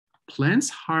plants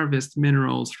harvest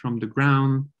minerals from the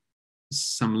ground,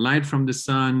 some light from the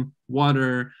sun,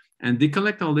 water, and they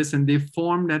collect all this and they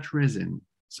form that resin.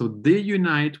 So they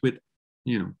unite with,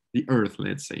 the earth,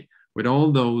 let's say, with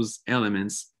all those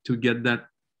elements to get that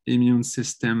immune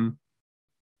system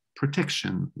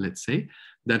protection, let's say,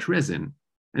 that resin.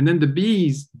 And then the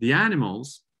bees, the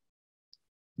animals,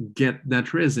 get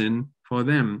that resin for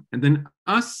them. And then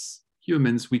us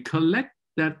humans, we collect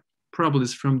that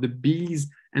propolis from the bees.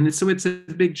 And so it's a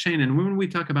big chain. And when we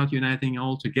talk about uniting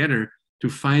all together to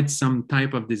fight some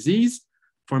type of disease,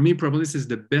 for me, propolis is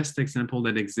the best example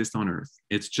that exists on Earth.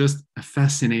 It's just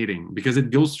fascinating because it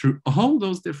goes through all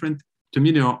those different, to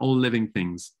me, they are all living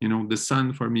things. The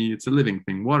sun, for me, it's a living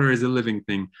thing. Water is a living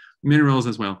thing. Minerals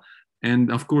as well.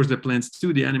 And of course, the plants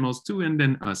too, the animals too, and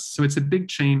then us. So it's a big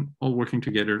chain all working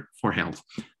together for health.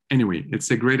 Anyway,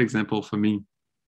 it's a great example for me